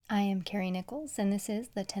I am Carrie Nichols, and this is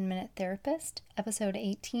the 10-Minute Therapist, episode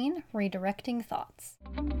 18, Redirecting Thoughts.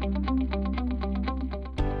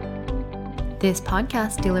 This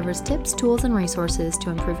podcast delivers tips, tools, and resources to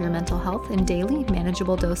improve your mental health in daily,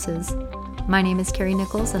 manageable doses. My name is Carrie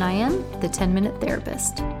Nichols, and I am the 10-Minute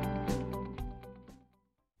Therapist.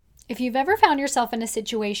 If you've ever found yourself in a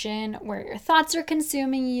situation where your thoughts are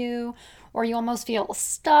consuming you, or you almost feel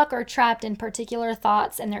stuck or trapped in particular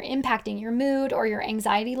thoughts and they're impacting your mood or your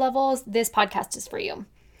anxiety levels, this podcast is for you.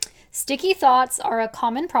 Sticky thoughts are a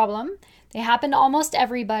common problem. They happen to almost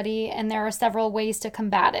everybody, and there are several ways to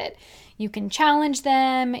combat it. You can challenge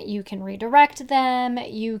them, you can redirect them,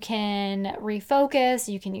 you can refocus,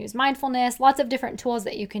 you can use mindfulness, lots of different tools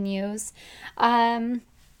that you can use.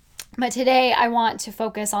 But today I want to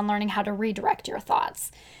focus on learning how to redirect your thoughts.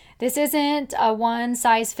 This isn't a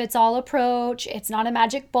one-size-fits-all approach. It's not a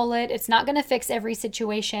magic bullet. It's not going to fix every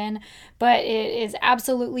situation, but it is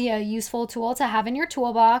absolutely a useful tool to have in your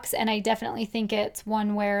toolbox, and I definitely think it's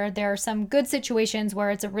one where there are some good situations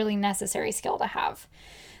where it's a really necessary skill to have.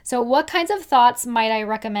 So what kinds of thoughts might I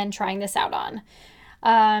recommend trying this out on?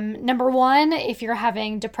 Number one, if you're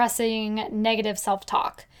having depressing negative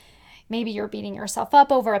self-talk. Maybe you're beating yourself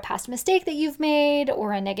up over a past mistake that you've made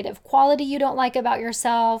or a negative quality you don't like about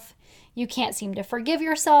yourself. You can't seem to forgive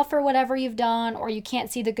yourself for whatever you've done, or you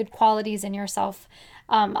can't see the good qualities in yourself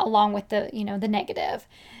along with the negative.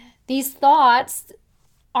 These thoughts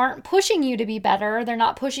aren't pushing you to be better. They're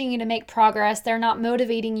not pushing you to make progress. They're not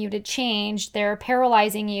motivating you to change. They're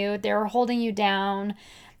paralyzing you. They're holding you down.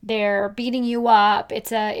 They're beating you up.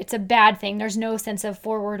 It's a bad thing. There's no sense of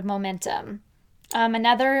forward momentum.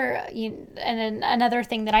 Another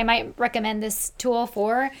thing that I might recommend this tool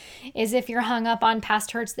for is if you're hung up on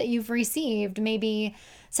past hurts that you've received, maybe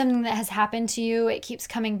something that has happened to you, it keeps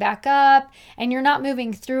coming back up and you're not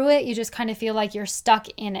moving through it. You just kind of feel like you're stuck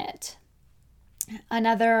in it.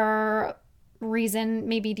 Another reason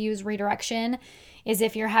maybe to use redirection is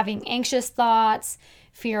if you're having anxious thoughts,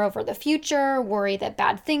 fear over the future, worry that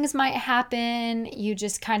bad things might happen, you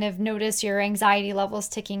just kind of notice your anxiety levels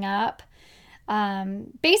ticking up.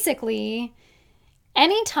 Basically,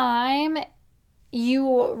 anytime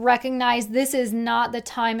you recognize this is not the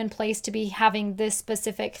time and place to be having this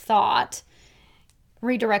specific thought,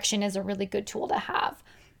 redirection is a really good tool to have.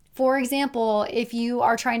 For example, if you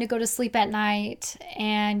are trying to go to sleep at night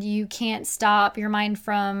and you can't stop your mind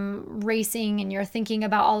from racing and you're thinking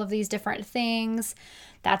about all of these different things,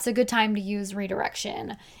 that's a good time to use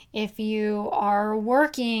redirection. If you are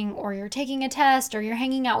working or you're taking a test or you're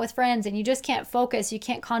hanging out with friends and you just can't focus, you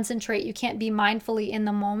can't concentrate, you can't be mindfully in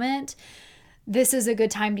the moment, this is a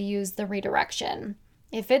good time to use the redirection.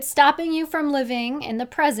 If it's stopping you from living in the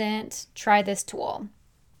present, try this tool.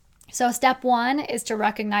 So step one is to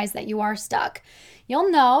recognize that you are stuck.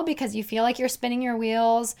 You'll know because you feel like you're spinning your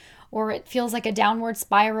wheels or it feels like a downward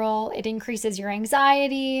spiral. It increases your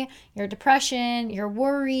anxiety, your depression, your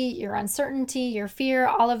worry, your uncertainty, your fear.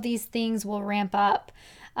 All of these things will ramp up.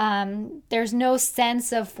 There's no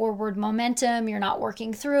sense of forward momentum. You're not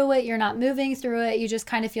working through it. You're not moving through it. You just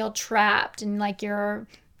kind of feel trapped and like you're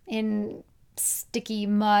in sticky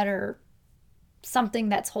mud or something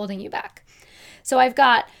that's holding you back. So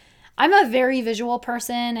I'm a very visual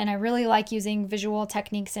person, and I really like using visual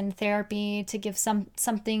techniques in therapy to give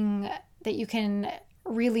something that you can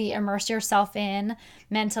really immerse yourself in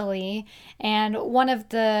mentally. And one of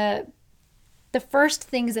the first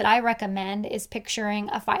things that I recommend is picturing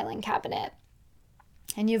a filing cabinet.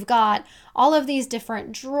 And you've got all of these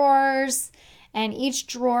different drawers, and each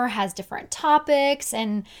drawer has different topics,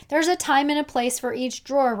 and there's a time and a place for each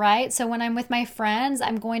drawer, right? So when I'm with my friends,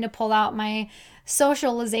 I'm going to pull out my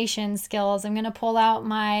socialization skills. I'm going to pull out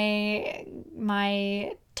my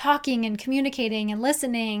talking and communicating and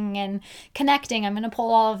listening and connecting. I'm going to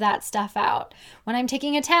pull all of that stuff out. When I'm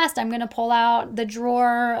taking a test, I'm going to pull out the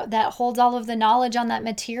drawer that holds all of the knowledge on that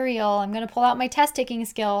material. I'm going to pull out my test taking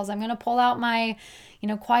skills. I'm going to pull out my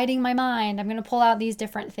quieting my mind. I'm going to pull out these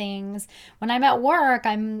different things. When I'm at work,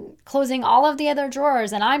 I'm closing all of the other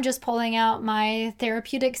drawers and I'm just pulling out my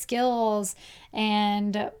therapeutic skills.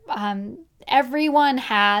 And everyone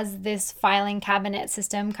has this filing cabinet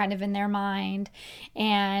system kind of in their mind.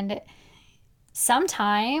 And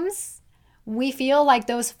sometimes we feel like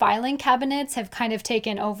those filing cabinets have kind of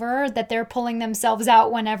taken over, that they're pulling themselves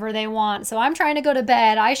out whenever they want. So I'm trying to go to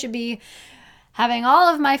bed. I should be having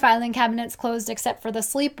all of my filing cabinets closed except for the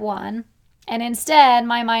sleep one. And instead,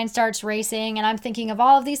 my mind starts racing and I'm thinking of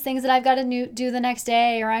all of these things that I've got to do the next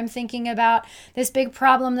day, or I'm thinking about this big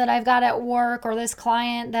problem that I've got at work, or this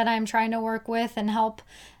client that I'm trying to work with and help.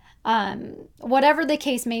 Whatever the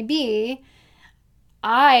case may be,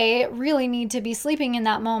 I really need to be sleeping in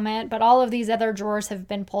that moment, but all of these other drawers have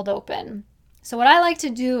been pulled open. So what I like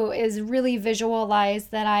to do is really visualize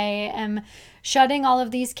that I am shutting all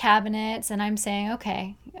of these cabinets and I'm saying,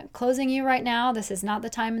 okay, I'm closing you right now. This is not the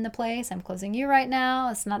time and the place. I'm closing you right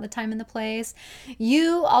now. It's not the time and the place.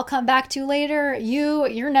 You, I'll come back to later.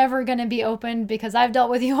 You're never going to be opened because I've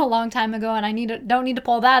dealt with you a long time ago and I don't need to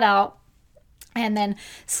pull that out. And then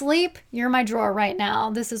sleep, you're my drawer right now.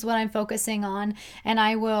 This is what I'm focusing on. And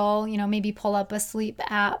I will, maybe pull up a sleep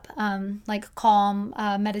app, like Calm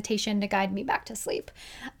meditation to guide me back to sleep.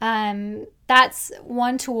 That's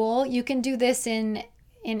one tool. You can do this in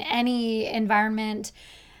any environment.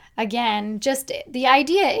 Again, just the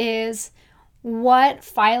idea is, what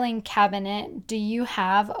filing cabinet do you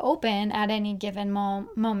have open at any given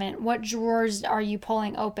moment? What drawers are you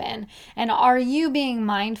pulling open? And are you being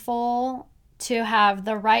mindful to have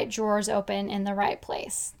the right drawers open in the right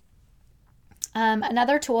place?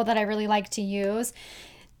 Another tool that I really like to use,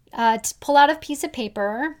 to pull out a piece of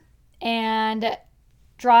paper and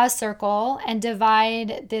draw a circle and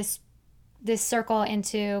divide this circle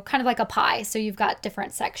into kind of like a pie. So you've got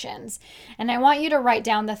different sections. And I want you to write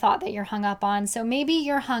down the thought that you're hung up on. So maybe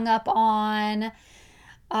you're hung up on,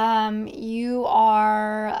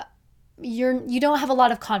 you don't have a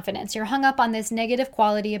lot of confidence. You're hung up on this negative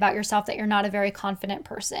quality about yourself that you're not a very confident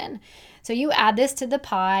person. So you add this to the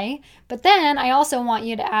pie, but then I also want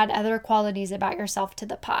you to add other qualities about yourself to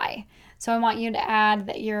the pie. So I want you to add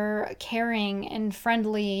that you're caring and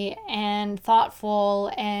friendly and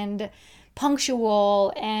thoughtful and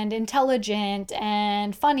punctual and intelligent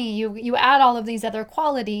and funny. You add all of these other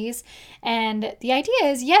qualities, and the idea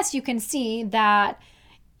is, yes, you can see that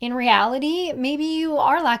in reality, maybe you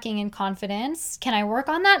are lacking in confidence. Can I work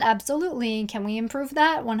on that? Absolutely. Can we improve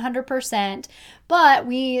that? 100%. But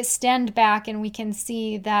we stand back and we can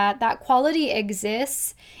see that that quality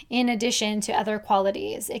exists in addition to other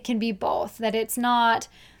qualities. It can be both, that it's not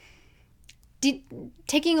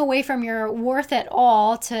taking away from your worth at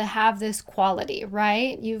all to have this quality,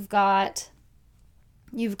 right? You've got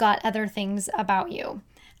other things about you.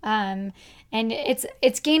 And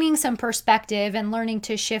it's gaining some perspective and learning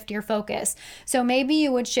to shift your focus. So maybe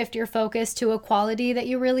you would shift your focus to a quality that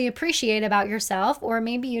you really appreciate about yourself, or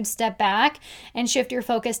maybe you'd step back and shift your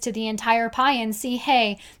focus to the entire pie and see,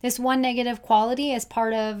 hey, this one negative quality is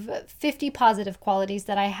part of 50 positive qualities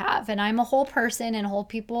that I have. And I'm a whole person, and whole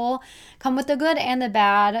people come with the good and the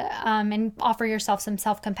bad, and offer yourself some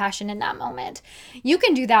self-compassion in that moment. You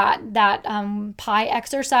can do that pie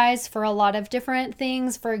exercise for a lot of different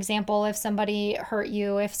things. For example, if somebody hurt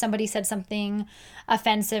you, if somebody said something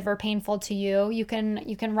offensive or painful to you, you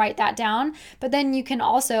can write that down. But then you can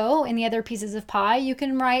also, in the other pieces of pie, you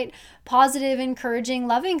can write positive, encouraging,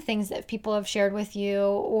 loving things that people have shared with you,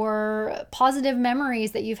 or positive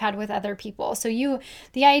memories that you've had with other people. So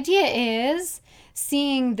the idea is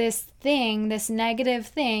seeing this negative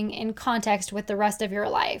thing in context with the rest of your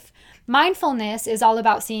life. Mindfulness is all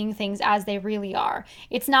about seeing things as they really are.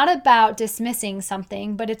 It's not about dismissing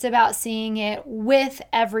something, but it's about seeing it with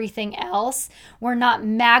everything else. We're not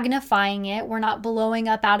magnifying it. We're not blowing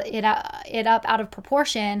it up out of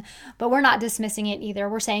proportion, but we're not dismissing it either.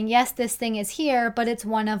 We're saying, yes, this thing is here, but it's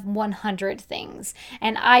one of 100 things.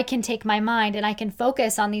 And I can take my mind and I can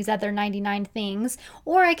focus on these other 99 things,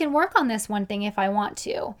 or I can work on this one thing if I want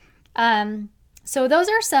to. So those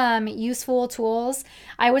are some useful tools.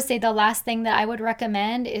 I would say the last thing that I would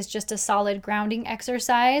recommend is just a solid grounding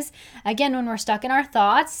exercise. Again, when we're stuck in our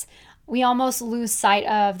thoughts, we almost lose sight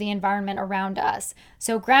of the environment around us.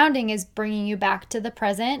 So grounding is bringing you back to the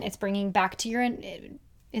present. It's bringing you back to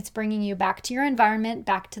your environment,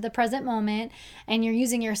 back to the present moment, and you're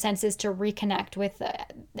using your senses to reconnect with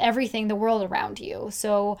everything, the world around you.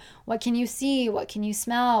 So what can you see? What can you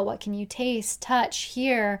smell? What can you taste, touch,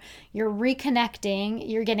 hear? You're reconnecting.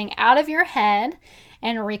 You're getting out of your head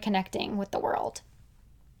and reconnecting with the world.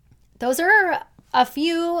 Those are a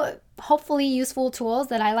few hopefully useful tools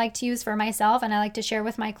that I like to use for myself and I like to share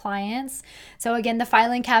with my clients. So again, the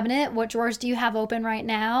filing cabinet, what drawers do you have open right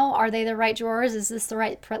now? Are they the right drawers? Is this the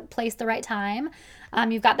right place, the right time?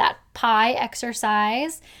 You've got that pie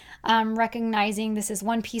exercise, recognizing this is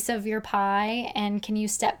one piece of your pie, and can you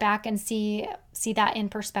step back and see that in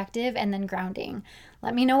perspective, and then grounding.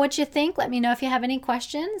 Let me know what you think. Let me know if you have any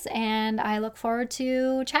questions, and I look forward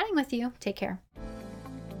to chatting with you. Take care.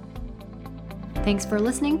 Thanks for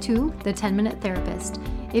listening to The 10-Minute Therapist.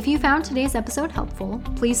 If you found today's episode helpful,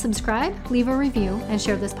 please subscribe, leave a review, and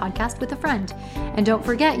share this podcast with a friend. And don't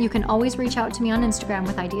forget, you can always reach out to me on Instagram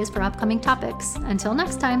with ideas for upcoming topics. Until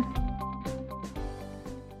next time.